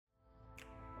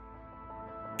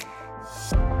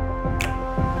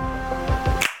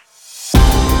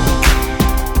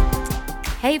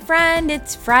Hey friend,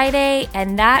 it's Friday,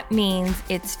 and that means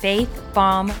it's Faith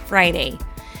Bomb Friday.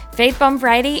 Faith Bomb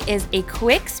Friday is a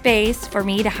quick space for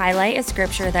me to highlight a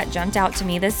scripture that jumped out to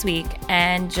me this week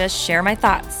and just share my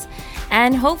thoughts,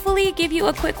 and hopefully give you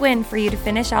a quick win for you to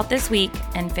finish out this week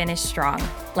and finish strong.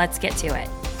 Let's get to it.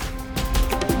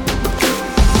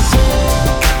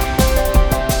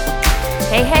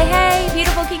 Hey,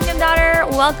 beautiful Kingdom Daughter.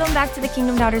 Welcome back to the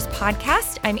Kingdom Daughters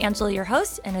podcast. I'm Angela, your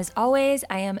host, and as always,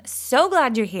 I am so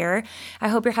glad you're here. I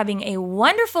hope you're having a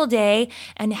wonderful day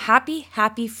and happy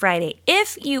Friday.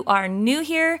 If you are new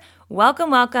here,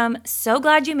 welcome. So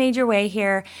glad you made your way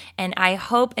here, and I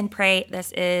hope and pray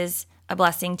this is a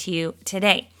blessing to you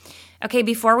today. Okay,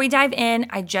 before we dive in,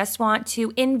 I just want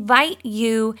to invite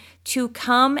you to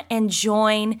come and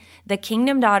join the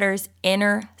Kingdom Daughters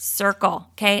Inner Circle,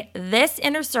 okay? This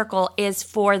Inner Circle is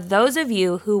for those of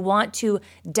you who want to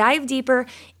dive deeper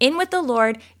in with the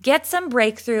Lord, get some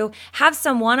breakthrough, have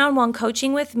some one-on-one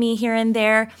coaching with me here and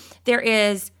there. There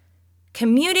is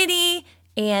community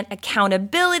and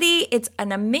accountability. It's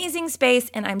an amazing space,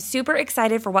 and I'm super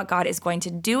excited for what God is going to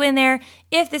do in there.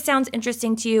 If this sounds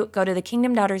interesting to you, go to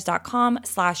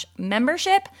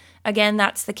thekingdomdaughters.com/membership. Again,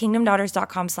 that's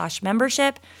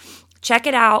thekingdomdaughters.com/membership. Check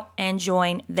it out and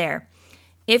join there.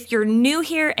 If you're new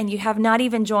here and you have not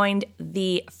even joined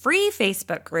the free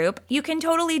Facebook group, you can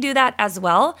totally do that as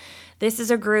well. This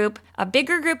is a group, a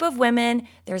bigger group of women.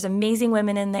 There's amazing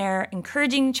women in there,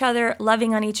 encouraging each other,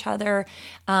 loving on each other,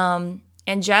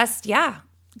 and just,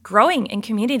 growing in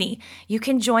community. You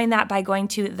can join that by going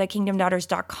to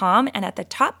thekingdomdaughters.com, and at the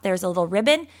top, there's a little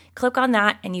ribbon. Click on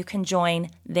that, and you can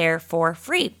join there for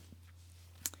free.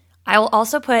 I will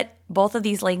also put both of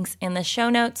these links in the show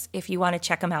notes if you want to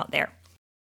check them out there.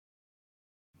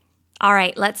 All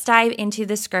right, let's dive into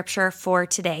the scripture for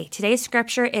today. Today's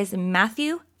scripture is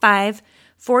Matthew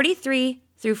 5:43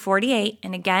 through 48,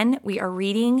 and again, we are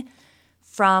reading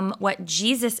from what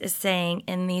Jesus is saying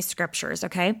in these scriptures,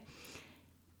 okay?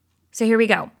 So here we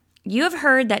go. You have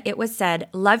heard that it was said,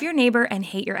 love your neighbor and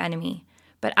hate your enemy.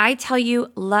 But I tell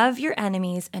you, love your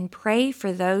enemies and pray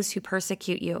for those who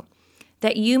persecute you,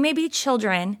 that you may be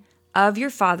children of your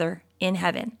Father in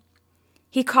heaven.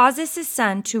 He causes his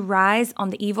sun to rise on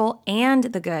the evil and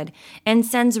the good, and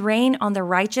sends rain on the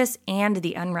righteous and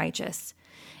the unrighteous.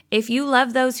 If you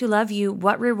love those who love you,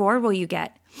 what reward will you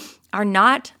get? Are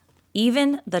not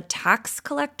even the tax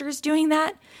collectors doing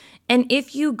that? And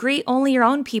if you greet only your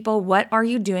own people, what are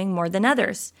you doing more than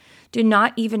others? Do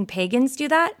not even pagans do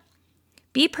that?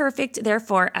 Be perfect,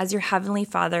 therefore, as your heavenly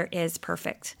Father is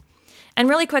perfect. And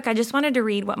really quick, I just wanted to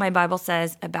read what my Bible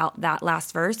says about that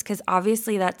last verse, because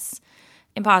obviously that's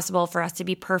impossible for us to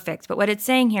be perfect. But what it's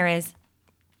saying here is,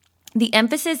 the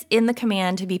emphasis in the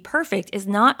command to be perfect is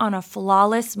not on a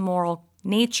flawless moral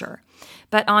nature,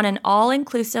 but on an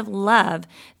all-inclusive love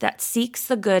that seeks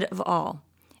the good of all.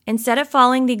 Instead of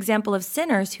following the example of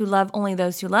sinners who love only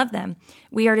those who love them,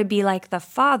 we are to be like the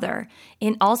Father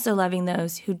in also loving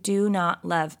those who do not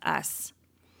love us.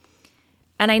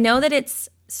 And I know that it's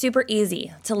super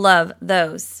easy to love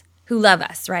those who love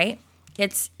us, right?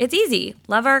 It's easy.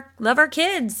 Love our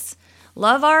kids,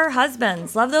 love our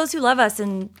husbands, love those who love us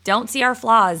and don't see our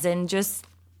flaws and just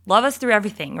love us through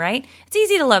everything, right? It's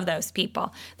easy to love those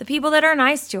people. The people that are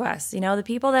nice to us, the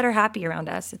people that are happy around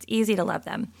us, it's easy to love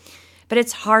them. But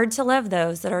it's hard to love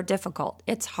those that are difficult.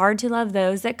 It's hard to love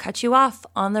those that cut you off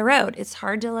on the road. It's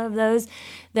hard to love those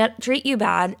that treat you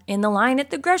bad in the line at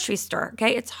the grocery store,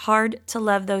 okay? It's hard to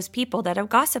love those people that have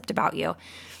gossiped about you.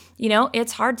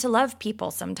 It's hard to love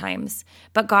people sometimes,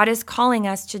 but God is calling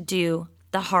us to do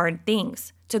the hard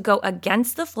things, to go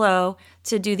against the flow,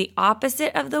 to do the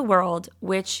opposite of the world,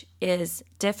 which is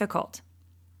difficult,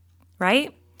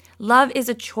 right? Love is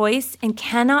a choice and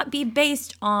cannot be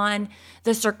based on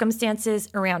the circumstances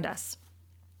around us.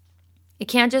 It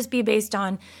can't just be based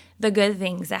on the good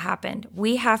things that happened.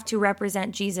 We have to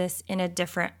represent Jesus in a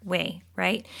different way,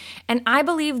 right? And I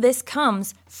believe this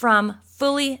comes from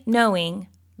fully knowing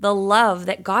the love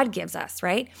that God gives us,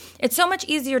 right? It's so much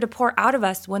easier to pour out of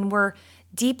us when we're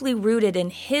deeply rooted in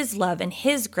his love and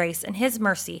his grace and his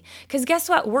mercy. Because guess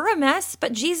what? We're a mess,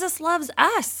 but Jesus loves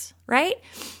us, right?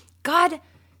 God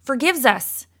forgives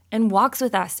us and walks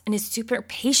with us and is super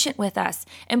patient with us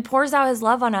and pours out his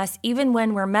love on us even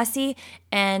when we're messy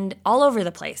and all over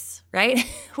the place, right?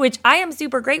 Which I am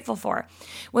super grateful for.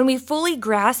 When we fully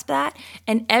grasp that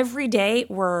and every day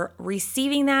we're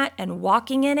receiving that and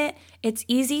walking in it, it's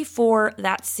easy for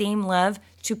that same love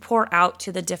to pour out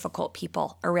to the difficult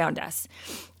people around us.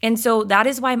 And so that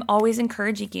is why I'm always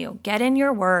encouraging you, get in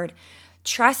your word,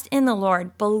 Trust in the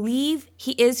Lord. Believe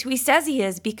He is who He says He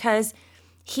is, because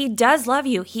He does love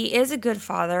you. He is a good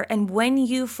Father. And when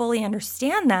you fully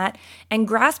understand that and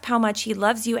grasp how much He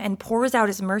loves you and pours out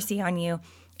His mercy on you,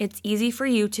 it's easy for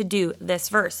you to do this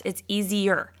verse. It's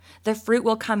easier. The fruit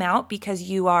will come out because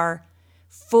you are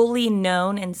fully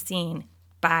known and seen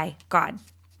by God.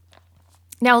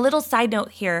 Now, a little side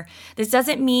note here. This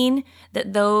doesn't mean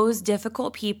that those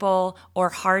difficult people or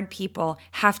hard people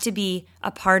have to be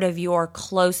a part of your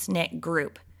close-knit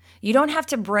group. You don't have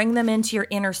to bring them into your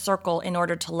inner circle in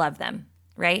order to love them,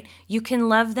 right? You can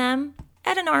love them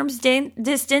at an arm's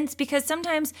distance, because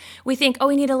sometimes we think,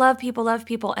 we need to love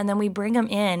people, and then we bring them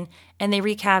in and they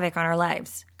wreak havoc on our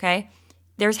lives, okay?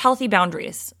 There's healthy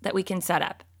boundaries that we can set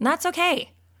up, and that's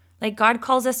okay. Like, God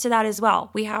calls us to that as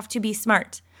well. We have to be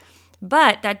smart.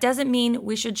 But that doesn't mean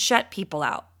we should shut people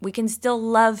out. We can still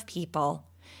love people,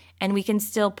 and we can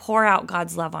still pour out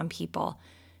God's love on people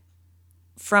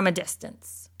from a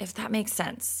distance, if that makes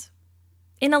sense.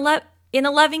 In a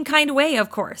loving kind of way, of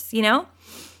course, you know?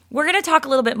 We're going to talk a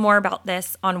little bit more about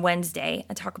this on Wednesday.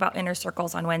 I talk about inner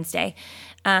circles on Wednesday.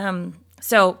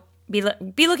 So be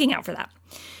looking out for that.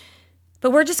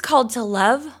 But we're just called to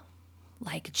love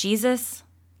like Jesus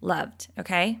loved,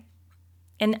 okay?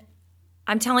 And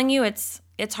I'm telling you, it's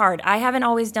hard. I haven't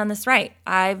always done this right.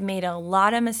 I've made a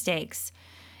lot of mistakes,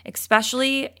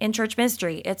 especially in church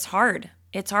ministry. It's hard.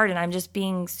 It's hard, and I'm just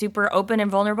being super open and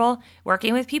vulnerable.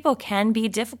 Working with people can be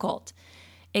difficult.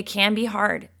 It can be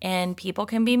hard, and people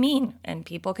can be mean, and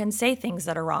people can say things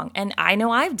that are wrong. And I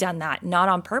know I've done that, not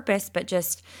on purpose, but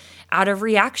just out of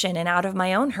reaction and out of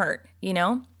my own hurt, you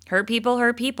know? Hurt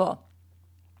people.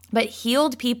 But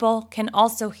healed people can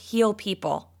also heal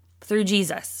people through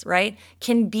Jesus, right?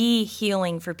 Can be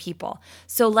healing for people.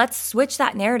 So let's switch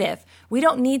that narrative. We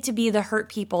don't need to be the hurt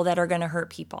people that are going to hurt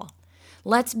people.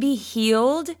 Let's be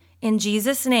healed in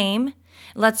Jesus' name.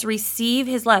 Let's receive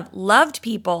His love. Loved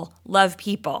people love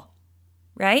people,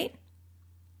 right?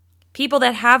 People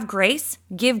that have grace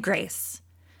give grace.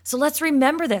 So let's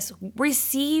remember this.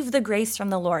 Receive the grace from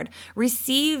the Lord.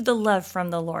 Receive the love from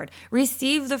the Lord.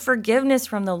 Receive the forgiveness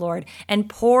from the Lord, and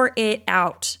pour it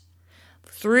out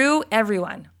through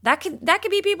everyone. That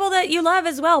could be people that you love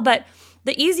as well, but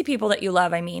the easy people that you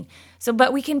love, I mean.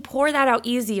 But we can pour that out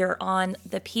easier on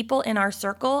the people in our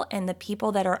circle and the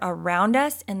people that are around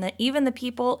us, and even the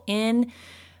people in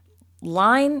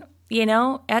line, you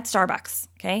know, at Starbucks,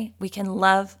 okay? We can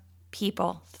love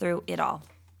people through it all.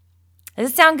 Does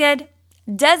this sound good?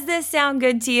 Does this sound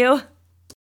good to you?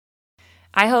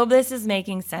 I hope this is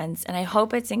making sense, and I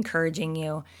hope it's encouraging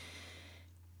you.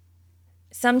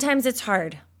 Sometimes it's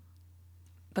hard,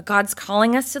 but God's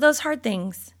calling us to those hard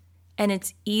things, and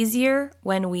it's easier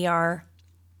when we are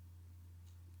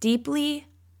deeply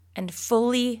and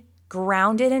fully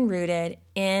grounded and rooted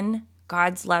in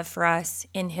God's love for us,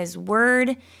 in His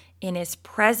word, in His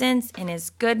presence, in His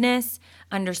goodness,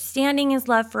 understanding His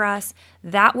love for us.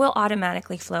 That will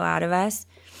automatically flow out of us,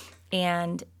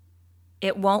 and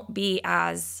it won't be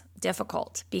as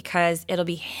difficult because it'll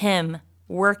be Him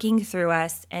working through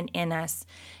us and in us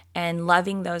and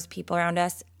loving those people around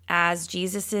us as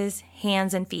Jesus's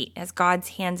hands and feet, as God's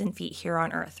hands and feet here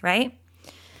on earth, right?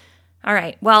 All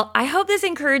right. Well, I hope this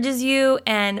encourages you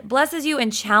and blesses you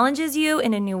and challenges you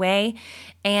in a new way,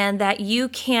 and that you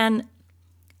can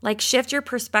shift your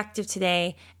perspective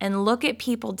today and look at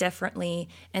people differently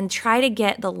and try to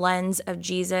get the lens of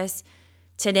Jesus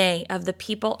today, of the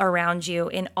people around you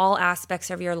in all aspects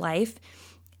of your life,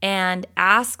 and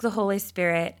ask the Holy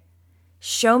Spirit,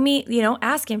 show me,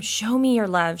 ask Him, show me your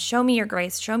love, show me your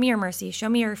grace, show me your mercy, show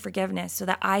me your forgiveness, so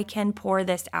that I can pour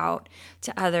this out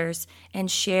to others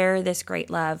and share this great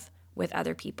love with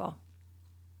other people.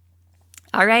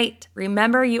 All right,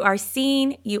 remember, you are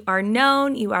seen, you are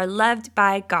known, you are loved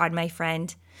by God, my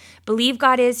friend. Believe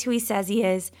God is who He says He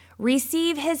is.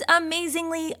 Receive His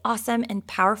amazingly awesome and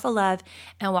powerful love,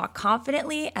 and walk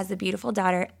confidently as the beautiful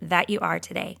daughter that you are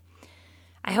today.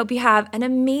 I hope you have an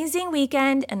amazing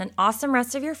weekend and an awesome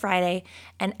rest of your Friday,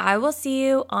 and I will see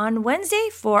you on Wednesday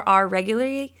for our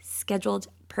regularly scheduled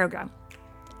program.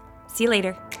 See you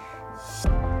later.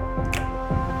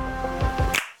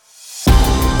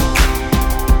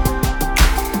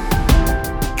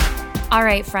 All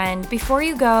right, friend, before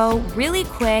you go, really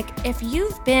quick, if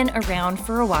you've been around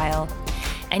for a while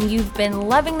and you've been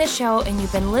loving the show and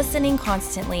you've been listening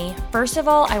constantly, first of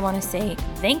all, I want to say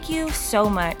thank you so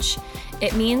much.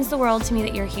 It means the world to me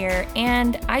that you're here,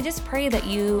 and I just pray that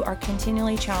you are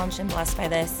continually challenged and blessed by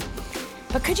this.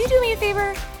 But could you do me a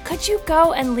favor? Could you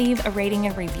go and leave a rating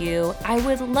and review? I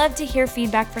would love to hear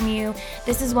feedback from you.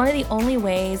 This is one of the only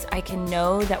ways I can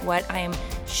know that what I am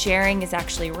sharing is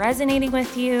actually resonating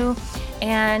with you.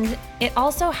 And it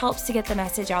also helps to get the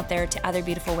message out there to other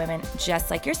beautiful women just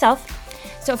like yourself.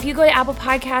 So if you go to Apple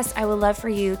Podcasts, I would love for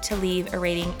you to leave a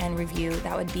rating and review.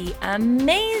 That would be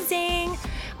amazing.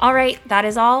 All right, that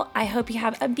is all. I hope you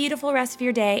have a beautiful rest of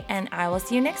your day, and I will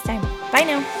see you next time. Bye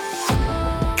now.